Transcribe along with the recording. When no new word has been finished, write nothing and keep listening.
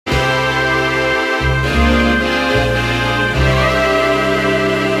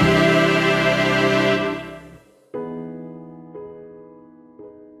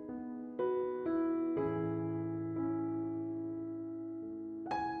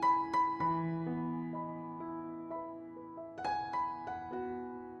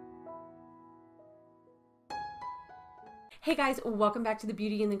Hey guys, welcome back to the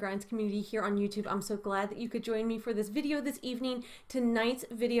Beauty and the Grinds community here on YouTube. I'm so glad that you could join me for this video this evening. Tonight's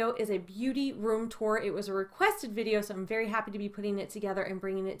video is a beauty room tour. It was a requested video, so I'm very happy to be putting it together and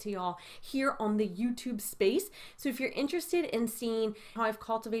bringing it to y'all here on the YouTube space. So if you're interested in seeing how I've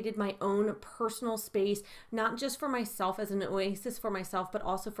cultivated my own personal space, not just for myself as an oasis for myself, but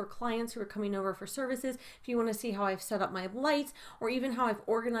also for clients who are coming over for services, if you want to see how I've set up my lights or even how I've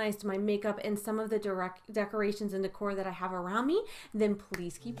organized my makeup and some of the direct decorations and decor that I have around me, then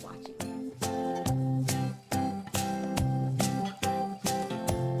please keep watching.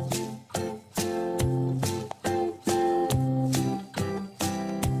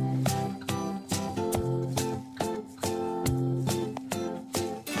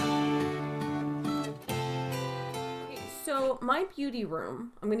 So my beauty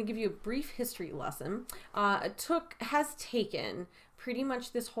room, I'm going to give you a brief history lesson, has taken pretty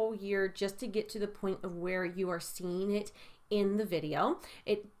much this whole year just to get to the point of where you are seeing it in the video.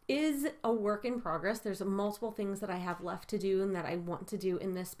 It is a work in progress. There's multiple things that I have left to do and that I want to do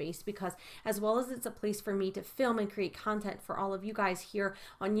in this space, because as well as it's a place for me to film and create content for all of you guys here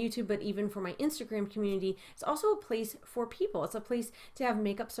on YouTube, but even for my Instagram community, it's also a place for people. It's a place to have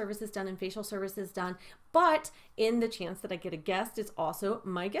makeup services done and facial services done. But in the chance that I get a guest, it's also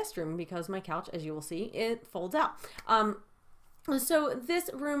my guest room, because my couch, as you will see, it folds out. So this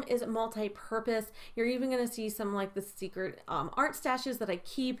room is multi-purpose. You're even going to see some like the secret art stashes that I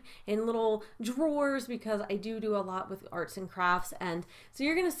keep in little drawers, because I do a lot with arts and crafts, and so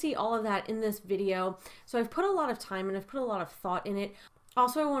you're going to see all of that in this video. So I've put a lot of time and I've put a lot of thought in it.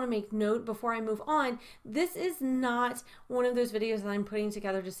 Also, I want to make note before I move on, this is not one of those videos that I'm putting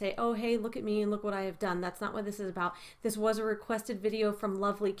together to say, oh, hey, look at me and look what I have done. That's not what this is about. This was a requested video from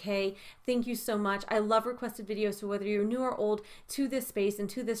Lovely K. Thank you so much. I love requested videos, so whether you're new or old to this space and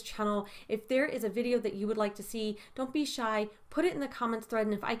to this channel, if there is a video that you would like to see, don't be shy. Put it in the comments thread,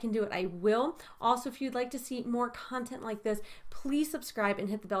 and if I can do it, I will. Also, if you'd like to see more content like this, please subscribe and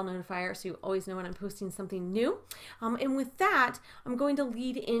hit the bell notifier so you always know when I'm posting something new. And with that, I'm going to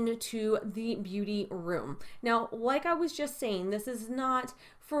lead into the beauty room. Now, like I was just saying, this is not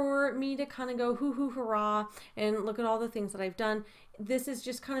for me to kind of go hoo hoo hurrah and look at all the things that I've done. This is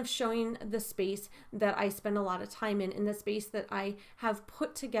just kind of showing the space that I spend a lot of time in the space that I have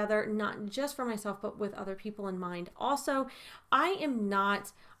put together, not just for myself, but with other people in mind. Also, I am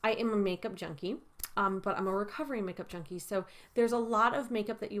a makeup junkie. But I'm a recovering makeup junkie. So there's a lot of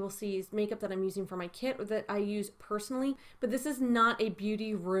makeup that you will see is makeup that I'm using for my kit or that I use personally, but this is not a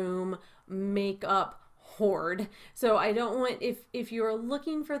beauty room makeup hoard. So I don't want, if you're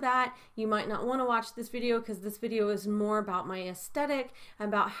looking for that, you might not want to watch this video, because this video is more about my aesthetic,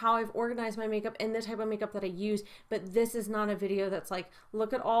 about how I've organized my makeup and the type of makeup that I use. But this is not a video that's like,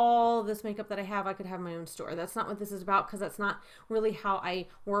 look at all this makeup that I have, I could have my own store. That's not what this is about, because that's not really how I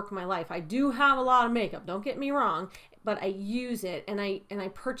work my life. I do have a lot of makeup, don't get me wrong, but I use it, and I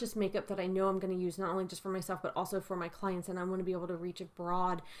purchase makeup that I know I'm going to use not only just for myself but also for my clients, and I want to be able to reach a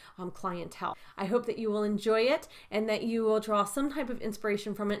broad clientele. I hope that you will enjoy it and that you will draw some type of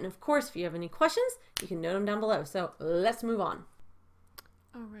inspiration from it. And of course, if you have any questions, you can note them down below. So let's move on.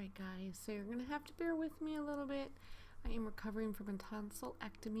 All right, guys, so you're gonna have to bear with me a little bit. I am recovering from a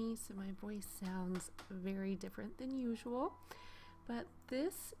tonsillectomy, so my voice sounds very different than usual. But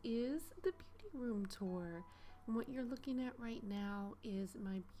this is the beauty room tour. And what you're looking at right now is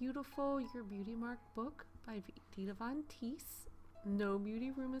my beautiful Your Beauty Mark book by Dita Von Teese. No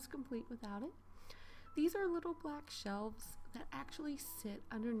beauty room is complete without it. These are little black shelves that actually sit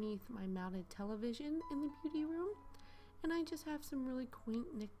underneath my mounted television in the beauty room. And I just have some really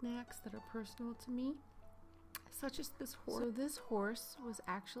quaint knickknacks that are personal to me, such as this horse. So this horse was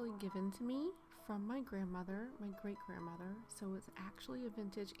actually given to me from my grandmother, my great-grandmother. So it's actually a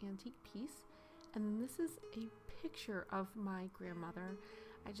vintage antique piece. And then this is a picture of my grandmother.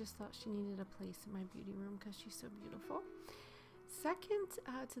 I just thought she needed a place in my beauty room because she's so beautiful. Second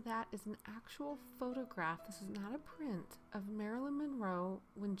to that is an actual photograph. This is not a print, of Marilyn Monroe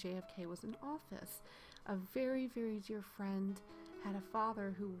when JFK was in office. A very, very dear friend had a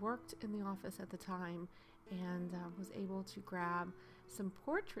father who worked in the office at the time and was able to grab some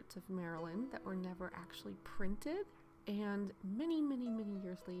portraits of Marilyn that were never actually printed. And many, many, many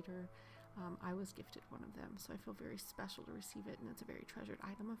years later, I was gifted one of them. So I feel very special to receive it, and it's a very treasured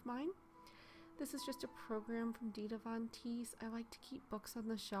item of mine. This is just a program from Dita Von Teese. I like to keep books on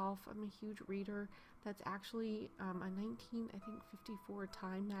the shelf. I'm a huge reader. That's actually a 1954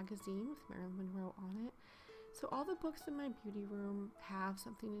 Time magazine with Marilyn Monroe on it. So all the books in my beauty room have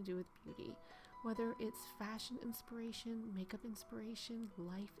something to do with beauty. Whether it's fashion inspiration, makeup inspiration,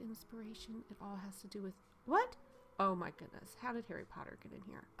 life inspiration, it all has to do with... What? Oh my goodness, how did Harry Potter get in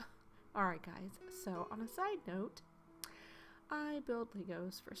here? Alright guys, so on a side note, I build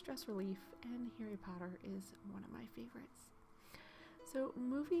Legos for stress relief, and Harry Potter is one of my favorites. So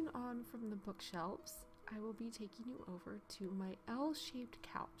moving on from the bookshelves, I will be taking you over to my L-shaped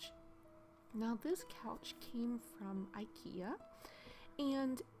couch. Now this couch came from IKEA,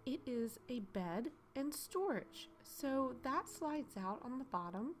 and it is a bed and storage. So that slides out on the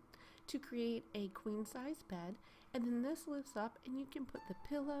bottom to create a queen size bed, and then this lifts up and you can put the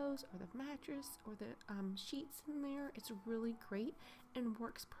pillows or the mattress or the sheets in there. It's really great and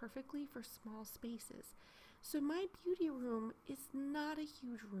works perfectly for small spaces. So my beauty room is not a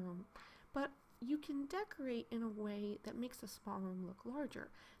huge room, but you can decorate in a way that makes a small room look larger.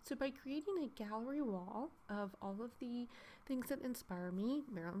 So by creating a gallery wall of all of the things that inspire me,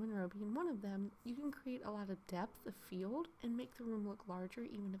 Marilyn Monroe being one of them, you can create a lot of depth of field and make the room look larger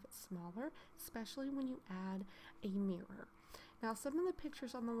even if it's smaller, especially when you add a mirror. Now some of the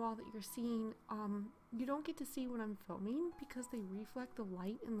pictures on the wall that you're seeing, you don't get to see when I'm filming because they reflect the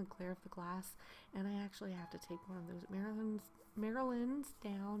light and the glare of the glass, and I actually have to take one of those Marilyn's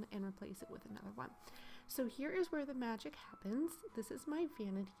down and replace it with another one. So here is where the magic happens. This is my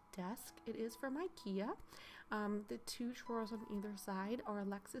vanity desk. It is from IKEA. The two drawers on either side are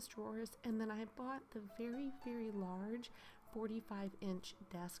Alexis drawers, and then I bought the very, very large 45-inch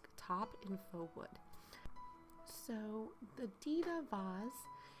desk top in faux wood. So the Dita vase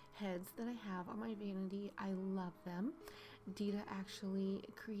heads that I have on my vanity, I love them. Dita actually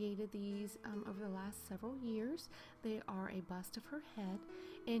created these over the last several years. They are a bust of her head,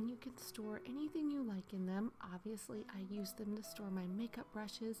 and you can store anything you like in them. Obviously, I use them to store my makeup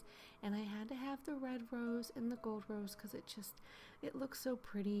brushes, and I had to have the red rose and the gold rose because it looks so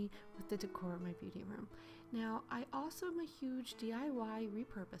pretty with the decor of my beauty room. Now, I also am a huge DIY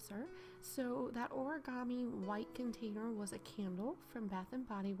repurposer, so that origami white container was a candle from Bath &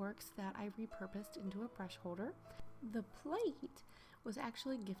 Body Works that I repurposed into a brush holder. The plate was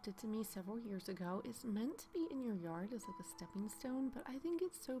actually gifted to me several years ago. It's meant to be in your yard as like a stepping stone, but I think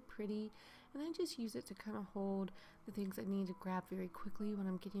it's so pretty, and I just use it to kind of hold the things I need to grab very quickly when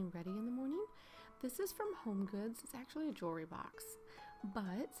I'm getting ready in the morning. This is from Home Goods. It's actually a jewelry box,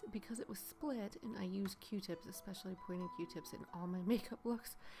 but because it was split and I use Q-tips, especially pointed Q-tips in all my makeup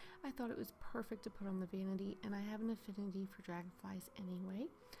looks, I thought it was perfect to put on the vanity, and I have an affinity for dragonflies anyway.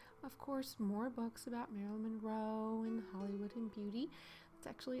 Of course, more books about Marilyn Monroe and Hollywood and beauty. It's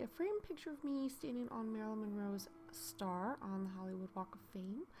actually a framed picture of me standing on Marilyn Monroe's star on the Hollywood Walk of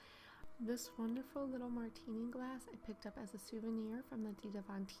Fame. This wonderful little martini glass I picked up as a souvenir from the Dita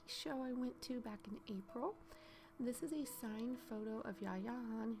Von Teese show I went to back in April. This is a signed photo of Yaya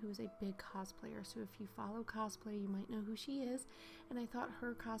Han, who is a big cosplayer, so if you follow cosplay, you might know who she is, and I thought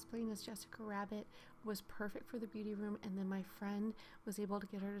her cosplaying as Jessica Rabbit was perfect for the beauty room, and then my friend was able to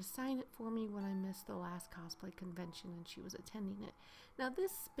get her to sign it for me when I missed the last cosplay convention and she was attending it. Now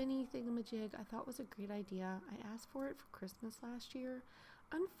this spinny thingamajig I thought was a great idea. I asked for it for Christmas last year.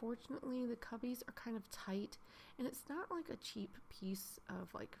 Unfortunately, the cubbies are kind of tight, and it's not like a cheap piece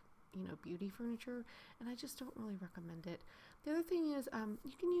of beauty furniture, and I just don't really recommend it. The other thing is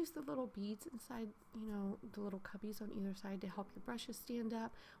you can use the little beads inside, the little cubbies on either side to help your brushes stand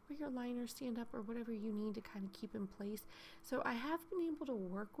up or your liners stand up or whatever you need to kind of keep in place. So I have been able to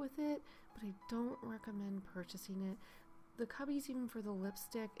work with it, but I don't recommend purchasing it. The cubbies, even for the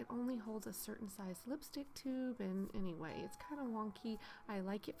lipstick, it only holds a certain size lipstick tube, and anyway, it's kind of wonky. I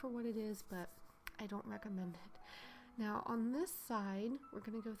like it for what it is, but I don't recommend it. Now on this side, we're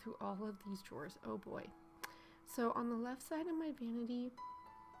going to go through all of these drawers. Oh boy. So on the left side of my vanity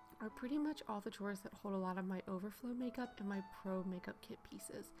are pretty much all the drawers that hold a lot of my overflow makeup and my pro makeup kit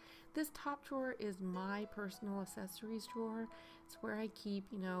pieces. This top drawer is my personal accessories drawer. It's where I keep,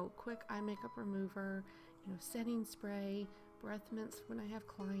 quick eye makeup remover, setting spray, breath mints when I have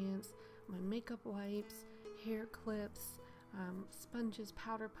clients, my makeup wipes, hair clips, sponges,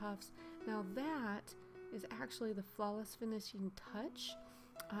 powder puffs. Now that is actually the Flawless Finishing Touch.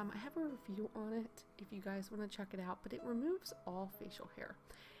 I have a review on it if you guys want to check it out, but it removes all facial hair,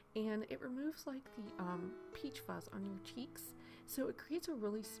 and it removes like the peach fuzz on your cheeks, so it creates a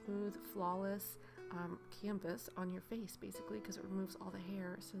really smooth, flawless canvas on your face basically, because it removes all the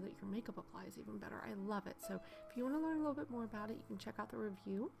hair so that your makeup applies even better. I love it. So if you want to learn a little bit more about it, you can check out the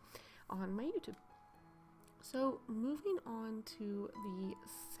review on my YouTube. So moving on to the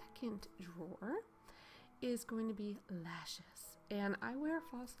second drawer is going to be lashes, and I wear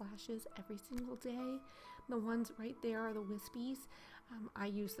false lashes every single day. The ones right there are the wispies. I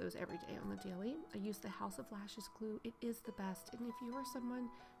use those every day on the daily. I use the House of Lashes glue. It is the best, and if you are someone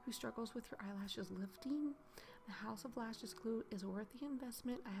who struggles with your eyelashes lifting, The House of Lashes glue is worth the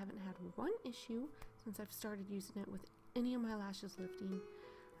investment. I haven't had one issue since I've started using it with any of my lashes lifting.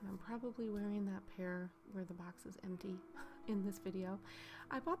 And I'm probably wearing that pair where the box is empty in this video.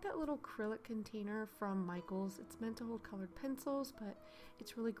 I bought that little acrylic container from Michaels. It's meant to hold colored pencils, but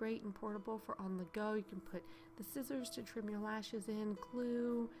it's really great and portable for on the go. You can put the scissors to trim your lashes in,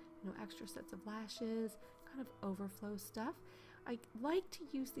 glue, extra sets of lashes, kind of overflow stuff. I like to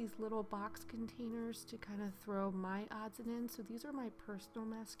use these little box containers to kind of throw my odds and ends. So these are my personal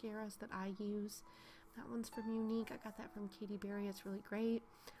mascaras that I use. That one's from Unique. I got that from Katy Berry. It's really great.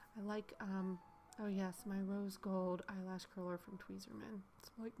 I like, oh yes, my rose gold eyelash curler from Tweezerman.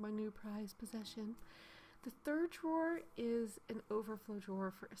 It's like my new prized possession. The third drawer is an overflow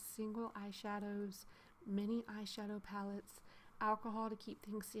drawer for single eyeshadows, mini eyeshadow palettes, alcohol to keep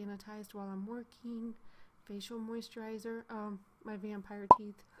things sanitized while I'm working, facial moisturizer, my vampire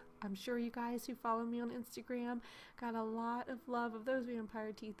teeth. I'm sure you guys who follow me on Instagram got a lot of love of those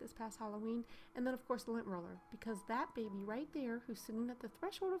vampire teeth this past Halloween. And then of course the lint roller, because that baby right there who's sitting at the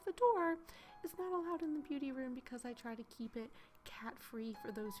threshold of the door is not allowed in the beauty room because I try to keep it cat free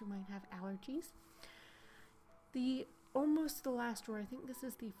for those who might have allergies. Almost the last drawer, I think this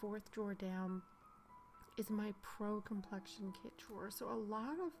is the fourth drawer down, is my Pro Complexion Kit drawer. So a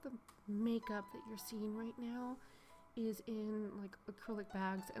lot of the makeup that you're seeing right now is in like acrylic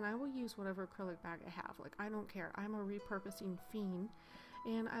bags, and I will use whatever acrylic bag I have. Like, I don't care. I'm a repurposing fiend,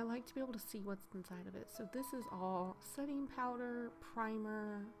 and I like to be able to see what's inside of it. So this is all setting powder,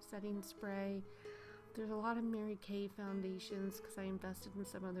 primer, setting spray. There's a lot of Mary Kay foundations because I invested in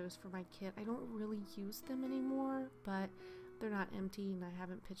some of those for my kit. I don't really use them anymore, but they're not empty and I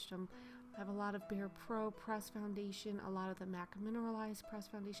haven't pitched them. I have a lot of Bare Pro press foundation, a lot of the MAC mineralized press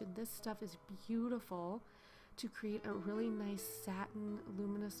foundation. This stuff is beautiful to create a really nice satin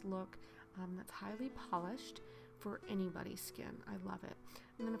luminous look that's highly polished for anybody's skin. I love it.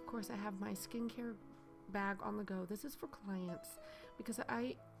 And then of course I have my skincare bag on the go. This is for clients because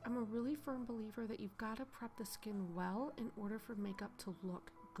I'm a really firm believer that you've got to prep the skin well in order for makeup to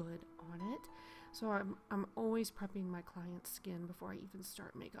look good on it. So I'm always prepping my client's skin before I even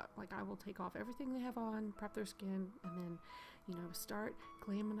start makeup. Like, I will take off everything they have on, prep their skin, and then start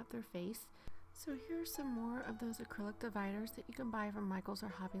glamming up their face. So here's some more of those acrylic dividers that you can buy from Michaels or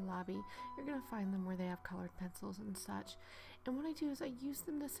Hobby Lobby. You're going to find them where they have colored pencils and such. And what I do is I use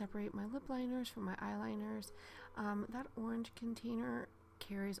them to separate my lip liners from my eyeliners. That orange container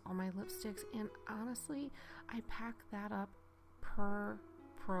carries all my lipsticks, and honestly, I pack that up per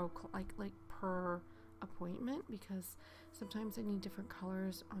per appointment because sometimes I need different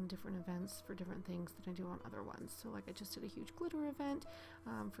colors on different events for different things than I do on other ones. So like, I just did a huge glitter event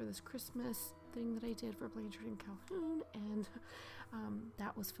for this Christmas thing that I did for Blanchard and Calhoun, and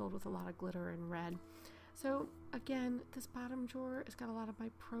that was filled with a lot of glitter and red. So again, this bottom drawer has got a lot of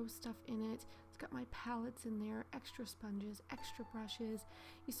my pro stuff in it. It's got my palettes in there, extra sponges, extra brushes.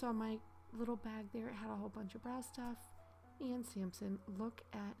 You saw my little bag there. It had a whole bunch of brow stuff. And Samson, look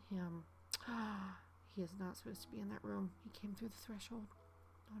at him. He is not supposed to be in that room. He came through the threshold.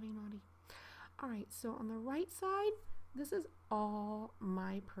 Naughty, naughty. Alright, so on the right side, this is all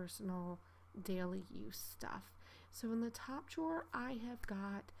my personal daily use stuff. So in the top drawer, I have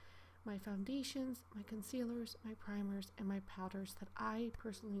got my foundations, my concealers, my primers, and my powders that I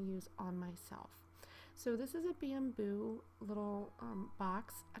personally use on myself. So this is a bamboo little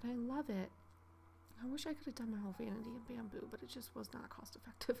box, and I love it. I wish I could have done my whole vanity in bamboo, but it just was not cost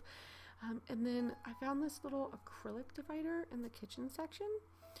effective. And then I found this little acrylic divider in the kitchen section,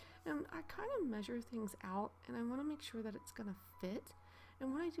 and I kind of measure things out, and I want to make sure that it's going to fit.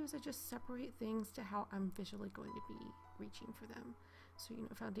 And what I do is I just separate things to how I'm visually going to be reaching for them. So,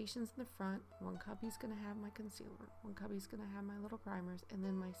 foundations in the front, one cubby's going to have my concealer, one cubby's going to have my little primers, and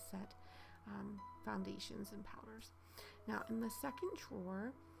then my set foundations and powders. Now, in the second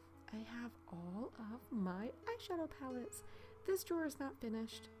drawer, I have all of my eyeshadow palettes. This drawer is not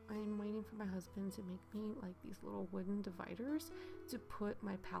finished. I'm waiting for my husband to make me like these little wooden dividers to put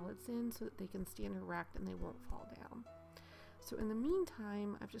my palettes in so that they can stand erect and they won't fall down. So in the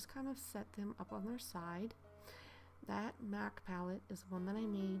meantime, I've just kind of set them up on their side. That MAC palette is one that I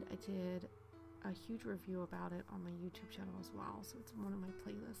made. I did a huge review about it on my YouTube channel as well, so it's one of my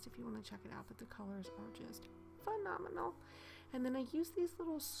playlists if you want to check it out, but the colors are just phenomenal. And then I use these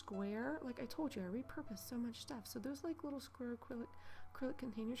little square, like I told you, I repurpose so much stuff. So those like little square acrylic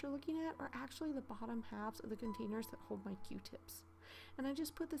containers you're looking at are actually the bottom halves of the containers that hold my Q-tips. And I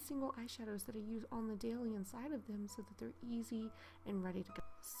just put the single eyeshadows that I use on the daily inside of them so that they're easy and ready to go.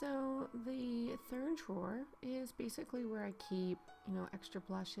 So the third drawer is basically where I keep, you know, extra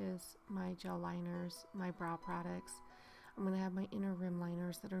blushes, my gel liners, my brow products. I'm going to have my inner rim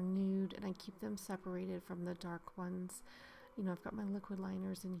liners that are nude, and I keep them separated from the dark ones. You know, I've got my liquid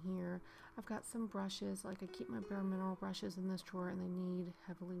liners in here. I've got some brushes, like I keep my bare mineral brushes in this drawer, and they need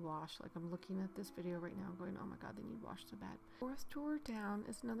heavily washed. Like I'm looking at this video right now going, oh my god, they need washed so bad. Fourth drawer down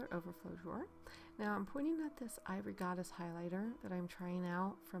is another overflow drawer. Now I'm pointing at this Ivory Goddess highlighter that I'm trying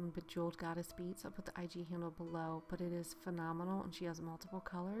out from Bejeweled Goddess Beats. I'll put the IG handle below, but it is phenomenal, and she has multiple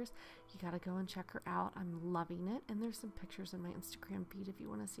colors. You gotta go and check her out. I'm loving it, and there's some pictures in my Instagram feed if you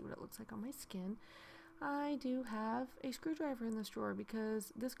want to see what it looks like on my skin. I do have a screwdriver in this drawer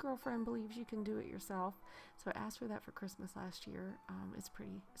because this girlfriend believes you can do it yourself. So I asked for that for Christmas last year. It's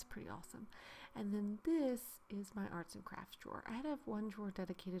pretty awesome. And then this is my arts and crafts drawer. I have one drawer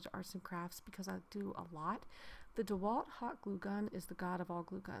dedicated to arts and crafts because I do a lot. The DeWalt hot glue gun is the god of all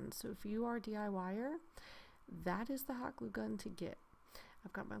glue guns. So if you are a DIYer, that is the hot glue gun to get.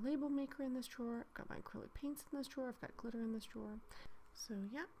 I've got my label maker in this drawer. I've got my acrylic paints in this drawer. I've got glitter in this drawer. So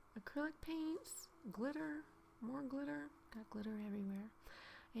yeah, acrylic paints, glitter, more glitter, got glitter everywhere,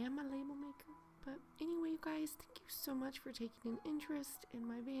 and my label maker. But anyway, you guys, thank you so much for taking an interest in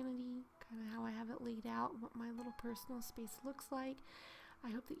my vanity, kind of how I have it laid out, what my little personal space looks like. I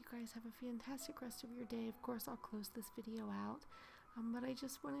hope that you guys have a fantastic rest of your day. Of course, I'll close this video out. But I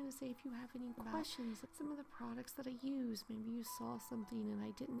just wanted to say, if you have any questions, some of the products that I use, maybe you saw something and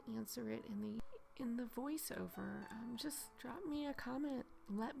I didn't answer it in the voiceover, just drop me a comment,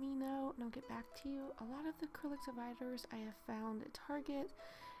 let me know, and I'll get back to you. A lot of the acrylic dividers I have found at Target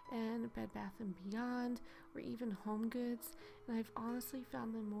and Bed Bath & Beyond, or even Home Goods, and I've honestly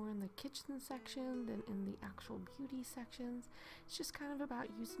found them more in the kitchen section than in the actual beauty sections. It's just kind of about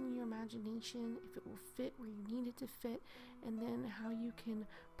using your imagination, if it will fit where you need it to fit, and then how you can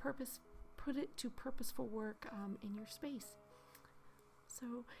put it to purposeful work in your space. So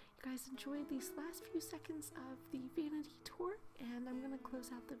you guys enjoyed these last few seconds of the vanity tour, and I'm going to close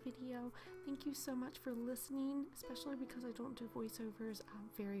out the video. Thank you so much for listening, especially because I don't do voiceovers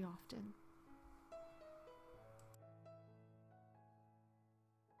very often.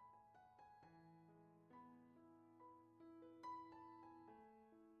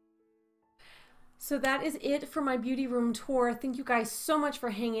 So that is it for my beauty room tour. Thank you guys so much for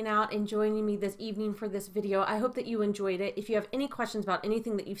hanging out and joining me this evening for this video. I hope that you enjoyed it. If you have any questions about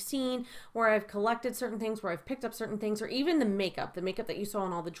anything that you've seen, where I've collected certain things, where I've picked up certain things, or even the makeup that you saw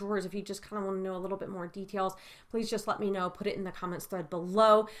in all the drawers, if you just kind of want to know a little bit more details, please just let me know. Put it in the comments thread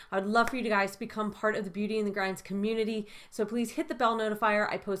below. I would love for you guys to become part of the Beauty and the Grinds community. So please hit the bell notifier.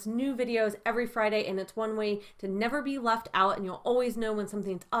 I post new videos every Friday, and it's one way to never be left out, and you'll always know when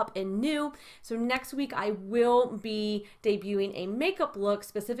something's up and new. So next week I will be debuting a makeup look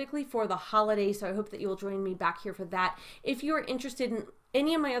specifically for the holiday, so I hope that you'll join me back here for that. If you're interested in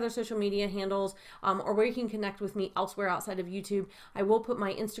any of my other social media handles, or where you can connect with me elsewhere outside of YouTube, I will put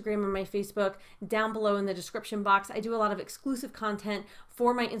my Instagram and my Facebook down below in the description box. I do a lot of exclusive content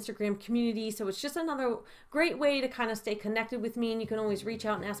for my Instagram community, so it's just another great way to kind of stay connected with me, and you can always reach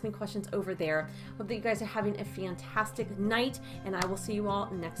out and ask me questions over there. Hope that you guys are having a fantastic night, and I will see you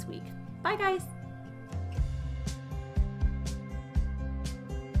all next week. Bye guys!